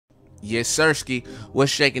Yes, Sirski.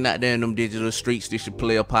 What's shaking out there in them digital streets? This your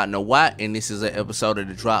player partner Wack, and this is an episode of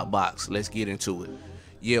the Dropbox. Let's get into it.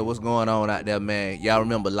 Yeah, what's going on out there, man? Y'all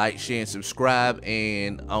remember like, share, and subscribe.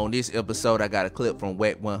 And on this episode, I got a clip from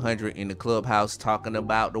Wack 100 in the Clubhouse talking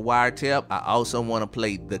about the Wiretap. I also want to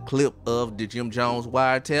play the clip of the Jim Jones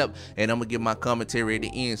Wiretap, and I'm gonna give my commentary at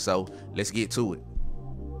the end. So let's get to it.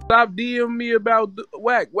 Stop DMing me about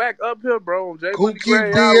Wack. Wack up here, bro. Who keep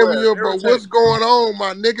DMing you, bro? What's going on,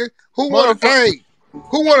 my nigga? Who want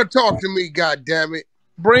to talk to me, goddammit?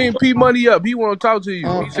 Bring P Money up. He want to talk to you.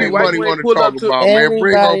 He P said, Money want to talk about, man.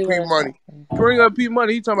 Bring up P Money. Bring up P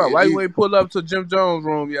Money. He talking about why you ain't pull up to Jim Jones'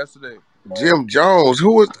 room yesterday. Jim Jones?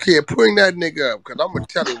 Who was the kid? Bring that nigga up, because I'm going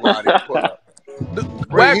to tell him why I didn't pull up.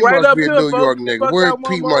 Wack He right must up be a here, New York nigga. Where's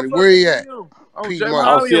P Money? Where he at? P Money.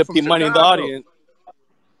 I see P Money in the audience.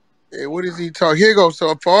 Hey, what is he talking? Here go.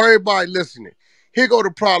 So for everybody listening, here go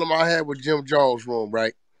the problem I had with Jim Jones' room,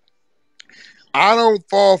 right? I don't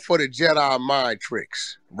fall for the Jedi mind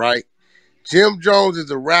tricks, right? Jim Jones is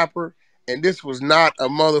a rapper, and this was not a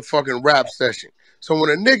motherfucking rap session. So when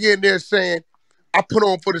a nigga in there saying, I put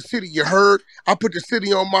on for the city, you heard? I put the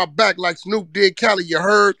city on my back like Snoop did Cali, you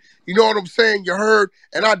heard? You know what I'm saying? You heard?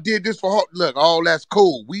 And I did this for, look, all that's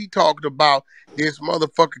cool. We talked about this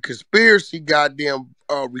motherfucking conspiracy goddamn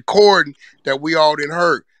recording that we all didn't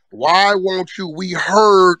heard. Why won't you, we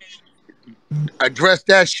heard, address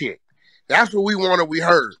that shit? That's what we wanted, we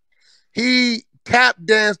heard. He tap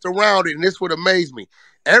danced around it, and this would amaze me.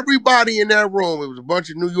 Everybody in that room, it was a bunch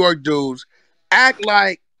of New York dudes, act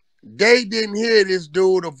like they didn't hear this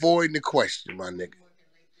dude avoiding the question, my nigga.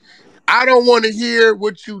 I don't want to hear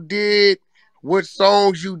what you did, what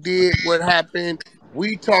songs you did, what happened.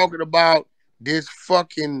 We talking about this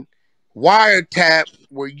fucking wiretap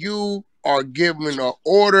where you are given an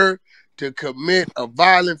order to commit a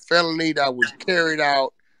violent felony that was carried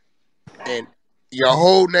out, and your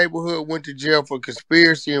whole neighborhood went to jail for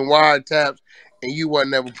conspiracy and wiretaps, and you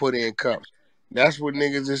wasn't never put in cuffs. That's what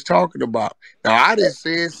niggas is talking about. Now, I didn't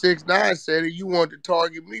say it. 6ix9ine said it. You want to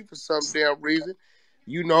target me for some damn reason.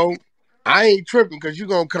 You know, I ain't tripping because you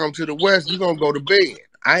going to come to the West. You going to go to bed.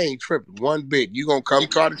 I ain't tripping one bit. You going to come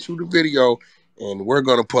try to shoot a video, and we're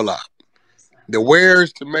going to pull up. The where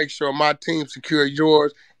is to make sure my team secures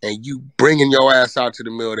yours, and you bringing your ass out to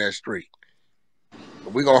the middle of that street.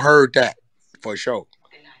 We going to herd that for sure.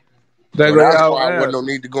 So that's why I wasn't no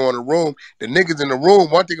need to go in the room. The niggas in the room,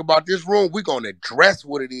 one thing about this room, we going to address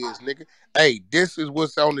what it is, nigga. Hey, this is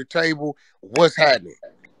what's on the table, what's happening.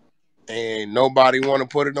 And nobody want to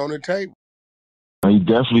put it on the table. He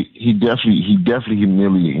definitely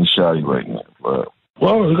humiliating Shotty right now. But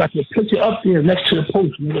well, you got your picture up there next to the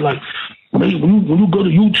post. Nigga. Like when you go to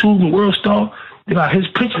YouTube and World Star, they got his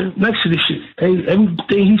picture next to this shit. Hey,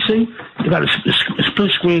 everything he say, they got a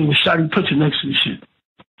split screen with Shotty picture next to this shit.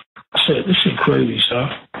 I said, this shit crazy, son.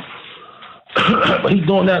 But he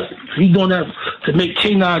doing that to make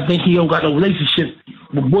K9 think he don't got no relationship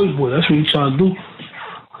with Boy. That's what he trying to do.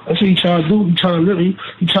 He trying to live.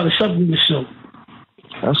 He trying to separate himself.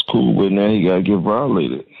 That's cool, but now he gotta get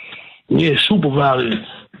violated. Yeah, super violated.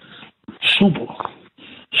 Super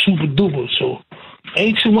duper. So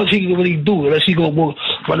ain't too much he can really do unless he gonna go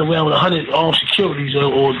run around with 100 armed securities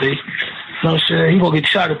all day. You know what I'm saying? He gonna get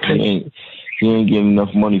shot at pay. He ain't getting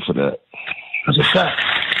enough money for that. That's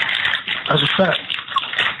a fact.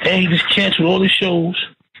 And he just canceled all the shows.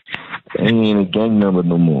 And he ain't a gang member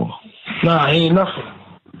no more. Nah, he ain't nothing.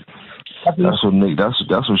 That's what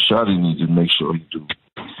Shotty needs to make sure he do.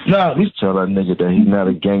 Nah, tell that nigga that he's not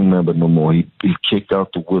a gang member no more. He kicked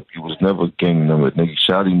out the whip. He was never a gang member. Nigga,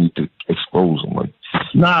 Shotty need to expose him. Like,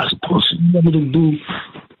 nah, it's pussy. Never to do.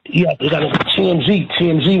 Yeah, they got a TMZ.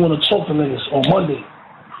 TMZ want to talk to niggas on Monday.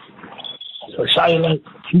 So Shotty like,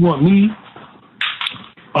 you want me?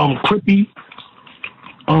 Crippy.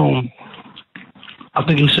 I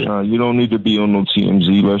think he said, you don't need to be on no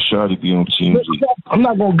TMZ. Let Shotty be on TMZ. I'm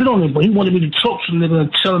not gonna get on it, but he wanted me to talk to the nigga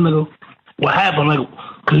and tell the nigga what happened, like,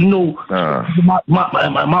 cause you know,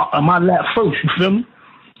 my lap first. You feel me?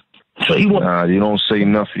 So he want. You don't say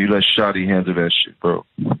nothing. You let Shotty handle that shit, bro.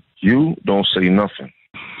 You don't say nothing.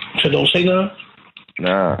 So don't say nothing.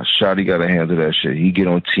 Nah, Shotty gotta handle that shit. He get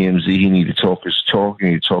on TMZ. He need to talk his talk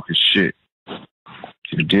and he talk his shit.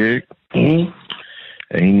 You dig? Mm-hmm.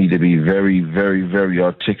 And he need to be very, very, very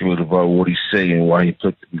articulate about what he's saying, why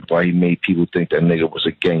he made people think that nigga was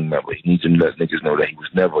a gang member. He needs to let niggas know that he was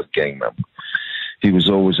never a gang member. He was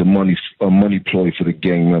always a money ploy for the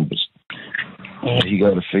gang members. He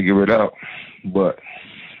got to figure it out, but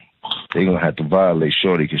they gonna have to violate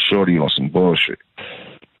Shorty because Shorty on some bullshit.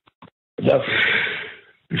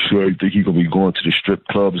 sure you think he gonna be going to the strip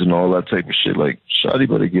clubs and all that type of shit? Like, Shotty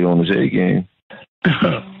better get on his A game.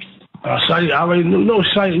 Shotty, I already know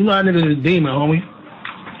Shotty. You know that nigga's a demon, homie.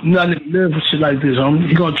 You know that nigga live for shit like this, homie.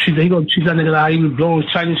 He gonna treat that nigga like he was blowing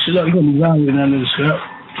Chinese shit up. He gonna be riding with that nigga shit up.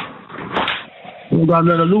 He don't got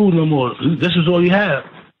nothing to lose no more. This is all he had.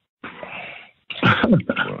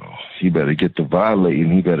 Well, he better get to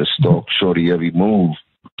violating. He better stalk Shorty every move.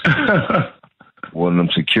 One of them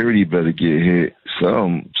security better get hit.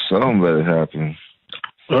 Something better happen.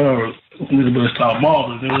 Nigga better start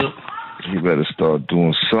mobbing, nigga. He better start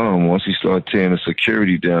doing something. Once he start tearing the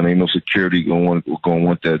security down, ain't no security gonna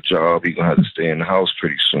want that job. He gonna have to stay in the house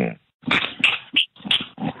pretty soon.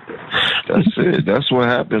 That's it. That's what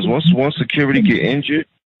happens. Once security get injured,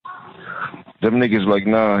 them niggas like,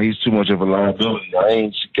 nah, he's too much of a liability.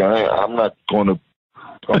 I'm not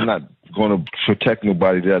gonna protect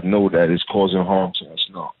nobody that I know that is causing harm to us.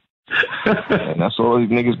 No. And that's all these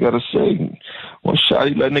niggas gotta say. One shot,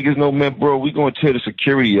 you let niggas know, man, bro, we gonna tear the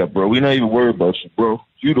security up, bro. We not even worried about you, bro.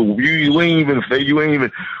 You ain't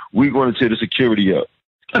even. We gonna tear the security up.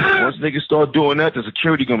 Once niggas start doing that, the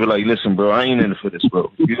security gonna be like, listen, bro, I ain't in it for this, bro.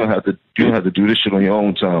 You don't have to do this shit on your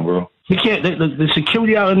own time, bro. You can't. The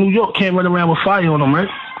security out in New York can't run around with fire on them, right?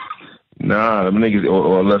 Nah, them niggas,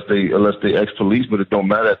 or unless they ex-police, but it don't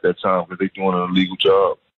matter at that time because they doing an illegal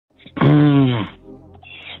job.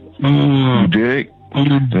 You dig?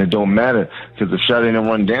 And it don't matter because if shot ain't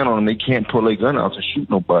run down on them, they can't pull their gun out to shoot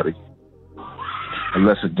nobody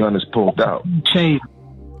unless a gun is pulled out.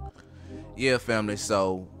 Yeah, family.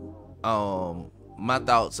 So, my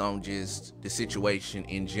thoughts on just the situation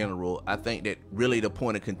in general. I think that really the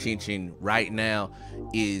point of contention right now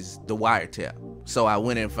is the wiretap. So I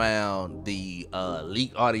went and found the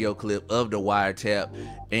leaked audio clip of the wiretap,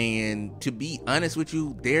 and to be honest with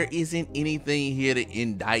you, there isn't anything here to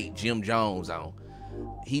indict Jim Jones on.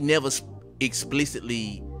 He never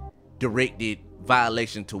explicitly directed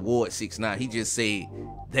violation towards 6ix9ine. He just said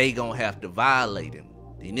they gonna have to violate him.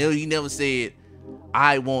 He never said,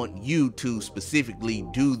 I want you to specifically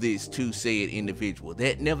do this to said individual.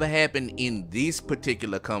 That never happened in this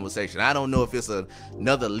particular conversation. I don't know if it's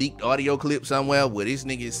another leaked audio clip somewhere where this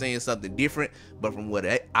nigga is saying something different, but from what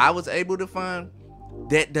I was able to find,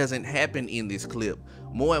 that doesn't happen in this clip.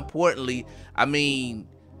 More importantly, I mean,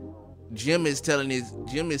 Jim is telling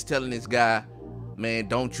this guy, man,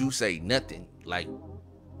 don't you say nothing. Like,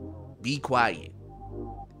 be quiet.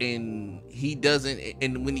 And he doesn't,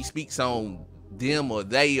 and when he speaks on them or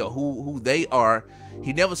they or who they are,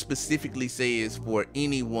 he never specifically says for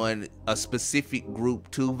anyone, a specific group,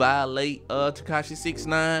 to violate Tekashi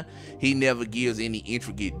 6ix9ine. He never gives any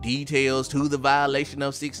intricate details to the violation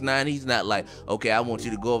of 6ix9ine. He's not like, okay, I want you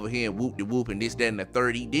to go over here and whoop de whoop and this, that, and the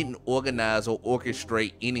third. He didn't organize or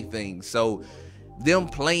orchestrate anything. So them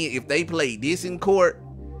playing, if they play this in court,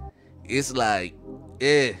 it's like,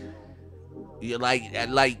 you're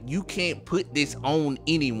like you can't put this on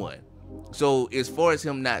anyone. So as far as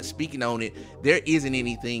him not speaking on it, there isn't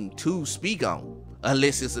anything to speak on,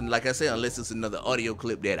 unless it's, like I said, unless it's another audio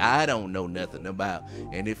clip that I don't know nothing about.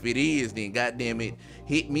 And if it is, then goddamn it,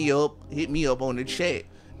 hit me up on the chat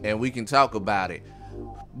and we can talk about it.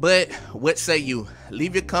 But what say you?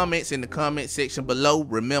 Leave your comments in the comment section below.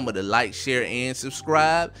 Remember to like, share, and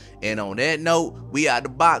subscribe. And on that note, we out the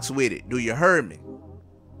box with it. Do you hear me?